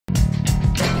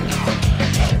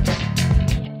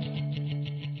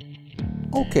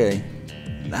Okay,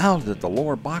 now that the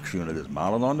lower box unit is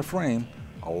mounted on the frame,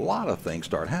 a lot of things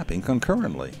start happening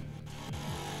concurrently.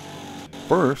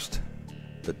 First,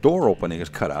 the door opening is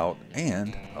cut out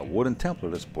and a wooden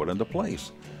template is put into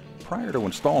place prior to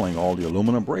installing all the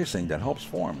aluminum bracing that helps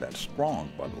form that strong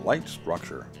but light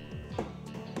structure.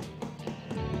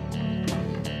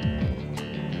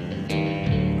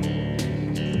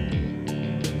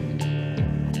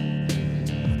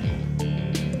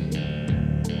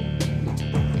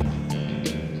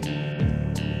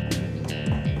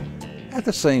 At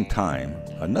the same time,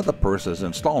 another person is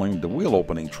installing the wheel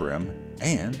opening trim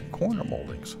and corner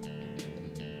moldings.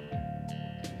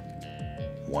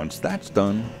 Once that's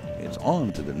done, it's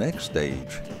on to the next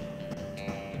stage.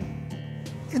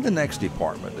 In the next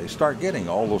department, they start getting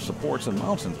all those supports and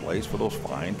mounts in place for those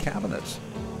fine cabinets,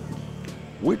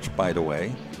 which, by the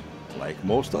way, like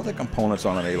most other components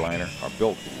on an A-liner, are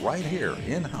built right here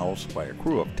in-house by a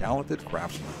crew of talented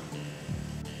craftsmen.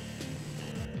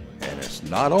 And it's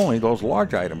not only those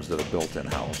large items that are built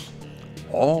in-house.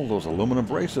 All those aluminum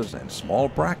braces and small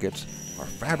brackets are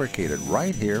fabricated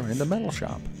right here in the metal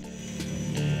shop.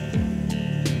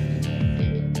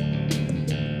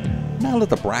 Now that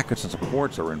the brackets and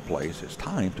supports are in place, it's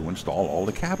time to install all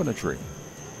the cabinetry.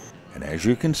 And as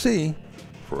you can see,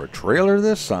 for a trailer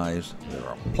this size, there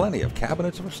are plenty of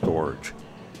cabinets for storage.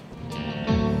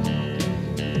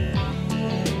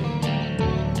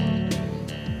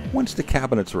 Once the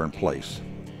cabinets are in place,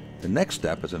 the next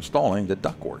step is installing the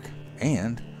ductwork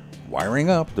and wiring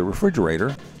up the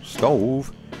refrigerator,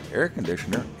 stove, air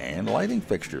conditioner, and lighting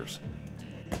fixtures.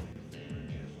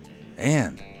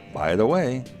 And, by the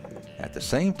way, at the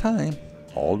same time,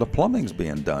 all the plumbing's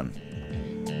being done.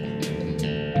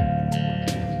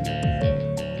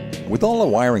 With all the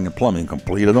wiring and plumbing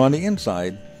completed on the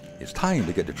inside, it's time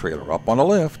to get the trailer up on a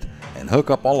lift and hook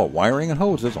up all the wiring and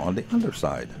hoses on the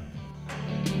underside.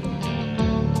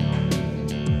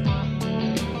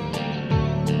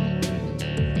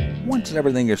 Once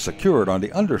everything is secured on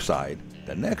the underside,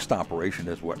 the next operation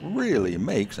is what really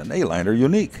makes an A-liner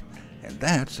unique, and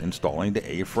that's installing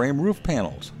the A-frame roof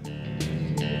panels,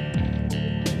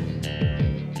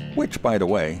 which, by the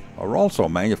way, are also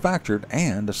manufactured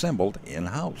and assembled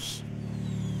in-house.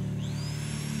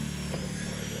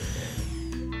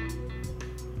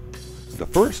 The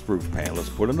first roof panel is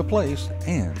put into place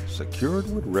and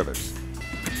secured with rivets,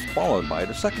 followed by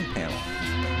the second panel.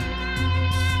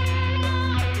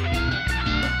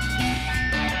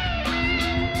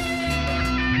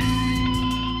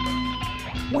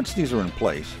 Once these are in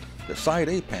place, the side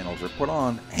A panels are put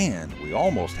on and we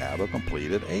almost have a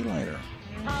completed A-liner.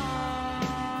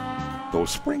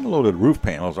 Those spring-loaded roof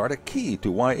panels are the key to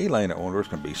why A-liner owners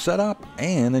can be set up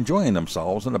and enjoying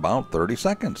themselves in about 30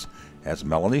 seconds, as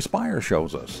Melanie Spire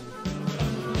shows us.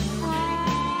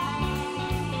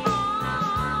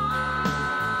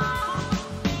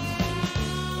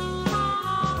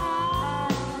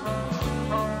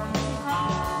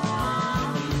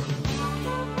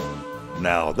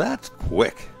 Now that's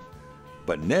quick.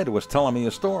 But Ned was telling me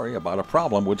a story about a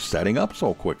problem with setting up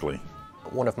so quickly.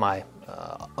 One of my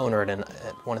owner at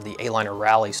one of the A-liner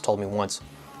rallies told me once,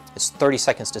 it's 30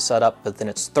 seconds to set up, but then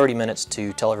it's 30 minutes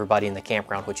to tell everybody in the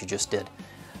campground what you just did.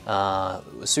 As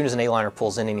soon as an A-liner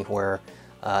pulls in anywhere,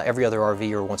 every other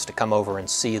RVer wants to come over and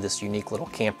see this unique little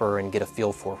camper and get a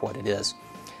feel for what it is.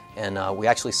 And we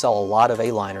actually sell a lot of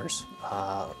A-liners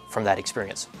from that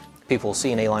experience. People will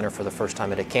see an A-liner for the first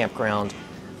time at a campground,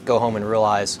 go home and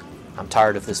realize, I'm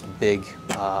tired of this big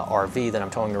RV that I'm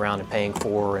towing around and paying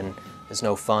for, and it's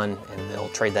no fun, and they'll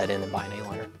trade that in and buy an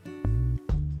A-liner.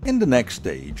 In the next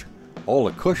stage, all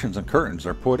the cushions and curtains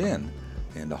are put in,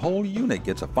 and the whole unit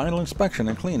gets a final inspection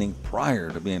and cleaning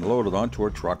prior to being loaded onto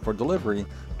a truck for delivery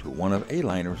to one of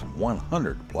A-liner's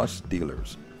 100+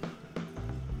 dealers.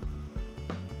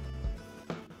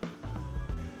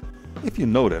 If you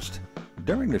noticed,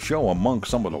 during the show among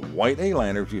some of the white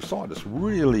A-liners, you saw this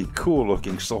really cool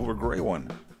looking silver gray one.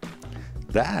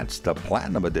 That's the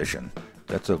Platinum Edition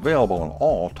that's available in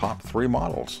all top 3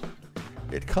 models.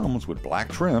 It comes with black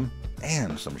trim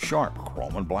and some sharp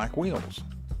chrome and black wheels.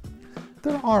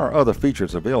 There are other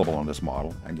features available on this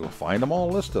model, and you'll find them all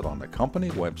listed on the company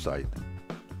website.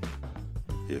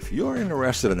 If you're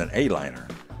interested in an A-liner,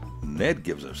 Ned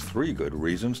gives us 3 good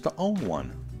reasons to own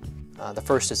one. The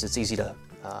first is it's easy to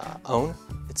own,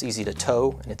 it's easy to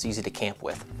tow, and it's easy to camp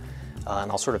with.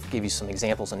 And I'll sort of give you some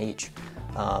examples on each.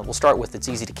 We'll start with it's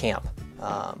easy to camp.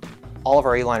 All of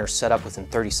our A-liners set up within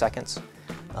 30 seconds,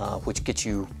 which gets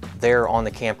you there on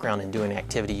the campground and doing an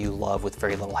activity you love with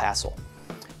very little hassle.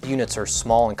 The units are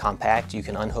small and compact. You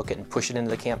can unhook it and push it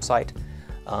into the campsite.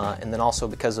 And then also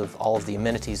because of all of the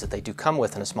amenities that they do come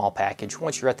with in a small package,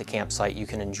 once you're at the campsite you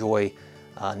can enjoy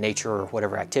nature or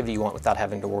whatever activity you want without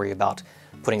having to worry about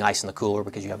putting ice in the cooler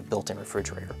because you have a built-in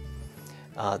refrigerator.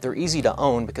 They're easy to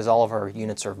own because all of our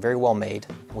units are very well made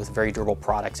with very durable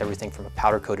products, everything from a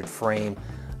powder-coated frame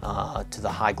to the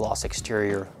high-gloss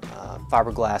exterior,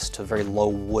 fiberglass to very low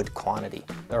wood quantity.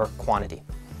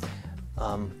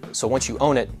 So once you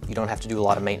own it, you don't have to do a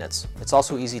lot of maintenance. It's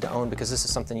also easy to own because this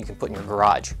is something you can put in your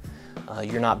garage.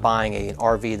 You're not buying an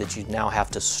RV that you now have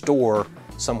to store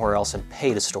somewhere else and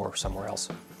pay to store somewhere else.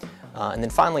 And then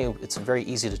finally, it's very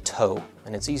easy to tow,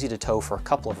 and it's easy to tow for a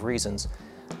couple of reasons.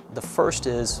 The first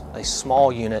is a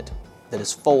small unit that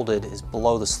is folded is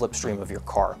below the slipstream of your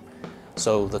car.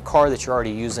 So the car that you're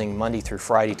already using Monday through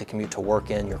Friday to commute to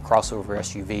work in, your crossover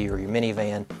SUV or your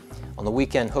minivan, on the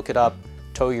weekend hook it up,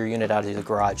 tow your unit out of the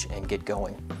garage and get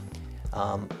going.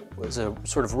 As a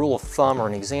sort of rule of thumb or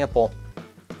an example,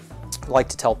 I like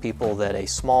to tell people that a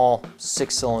small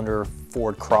 6-cylinder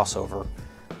Ford crossover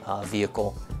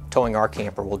vehicle towing our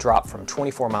camper will drop from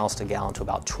 24 miles to gallon to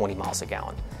about 20 miles a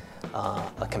gallon.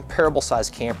 A comparable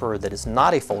sized camper that is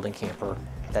not a folding camper,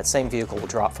 that same vehicle will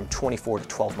drop from 24 to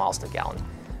 12 miles to gallon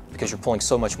because you're pulling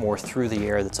so much more through the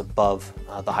air that's above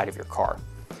the height of your car.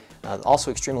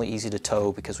 Also extremely easy to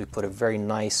tow because we put a very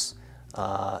nice,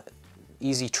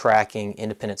 easy tracking,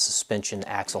 independent suspension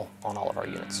axle on all of our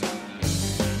units.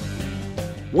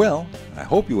 Well, I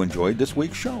hope you enjoyed this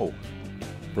week's show.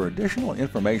 For additional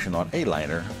information on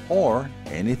Aliner or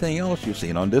anything else you've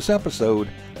seen on this episode,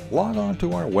 log on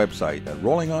to our website at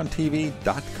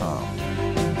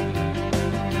rollingontv.com.